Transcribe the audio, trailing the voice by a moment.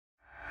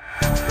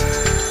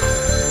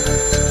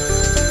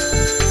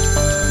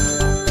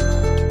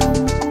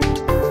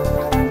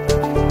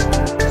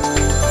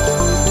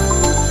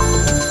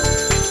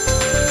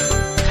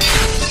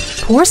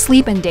Poor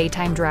sleep and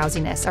daytime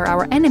drowsiness are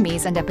our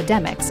enemies and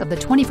epidemics of the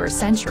 21st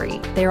century.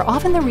 They are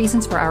often the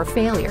reasons for our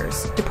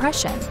failures,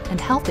 depression, and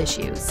health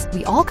issues.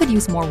 We all could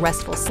use more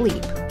restful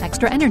sleep,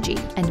 extra energy,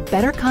 and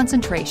better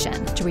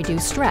concentration to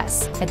reduce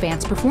stress,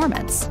 advance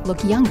performance,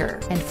 look younger,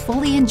 and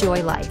fully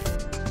enjoy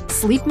life.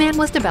 Sleepman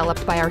was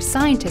developed by our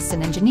scientists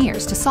and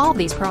engineers to solve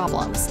these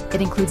problems.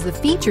 It includes the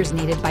features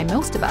needed by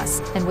most of us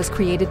and was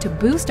created to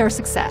boost our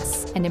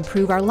success and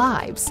improve our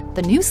lives.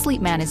 The new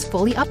Sleepman is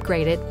fully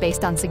upgraded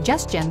based on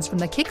suggestions from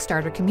the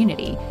Kickstarter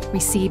community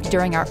received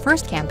during our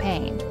first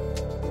campaign.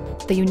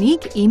 The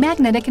unique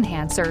e-magnetic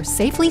enhancer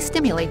safely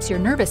stimulates your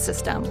nervous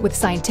system with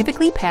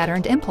scientifically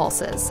patterned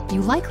impulses.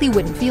 You likely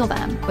wouldn't feel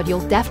them, but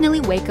you'll definitely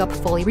wake up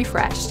fully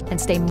refreshed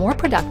and stay more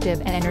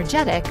productive and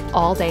energetic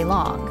all day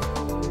long.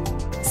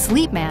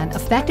 Sleepman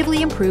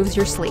effectively improves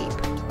your sleep.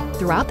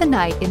 Throughout the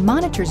night, it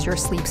monitors your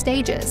sleep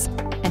stages,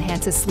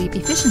 enhances sleep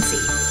efficiency,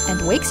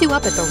 and wakes you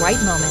up at the right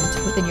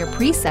moment within your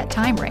preset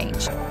time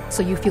range,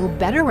 so you feel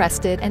better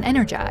rested and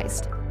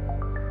energized.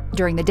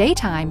 During the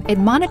daytime, it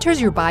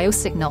monitors your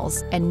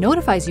biosignals and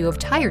notifies you of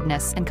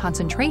tiredness and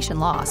concentration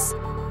loss.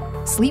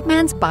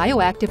 Sleepman's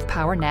bioactive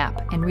power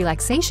nap and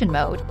relaxation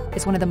mode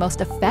is one of the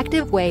most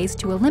effective ways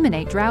to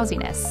eliminate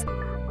drowsiness.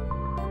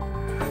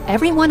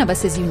 Every one of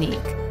us is unique.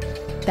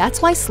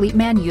 That's why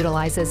Sleepman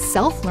utilizes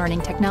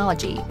self-learning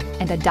technology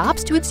and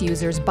adapts to its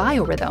users'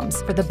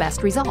 biorhythms for the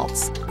best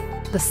results.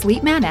 The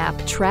Sleepman app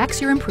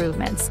tracks your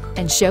improvements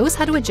and shows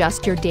how to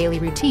adjust your daily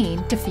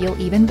routine to feel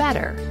even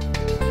better.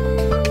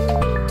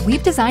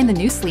 We've designed the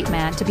new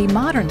Sleepman to be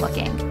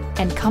modern-looking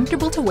and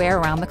comfortable to wear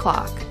around the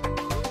clock.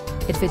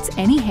 It fits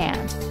any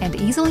hand and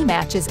easily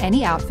matches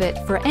any outfit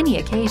for any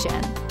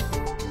occasion.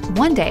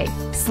 One day,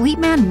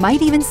 Sleepman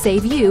might even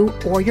save you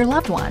or your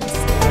loved ones.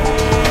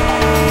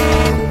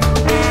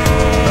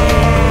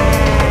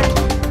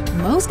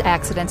 Most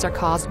accidents are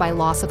caused by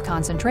loss of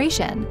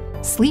concentration.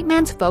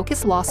 Sleepman's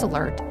Focus Loss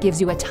Alert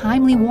gives you a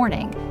timely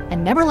warning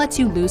and never lets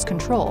you lose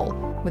control,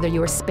 whether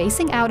you are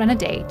spacing out on a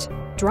date,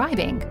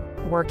 driving,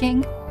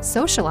 working,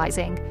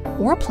 socializing,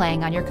 or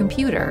playing on your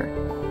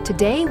computer.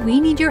 Today, we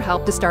need your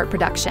help to start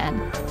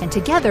production, and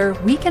together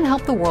we can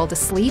help the world to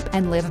sleep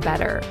and live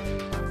better.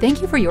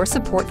 Thank you for your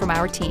support from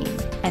our team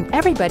and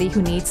everybody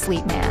who needs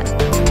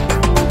Sleepman.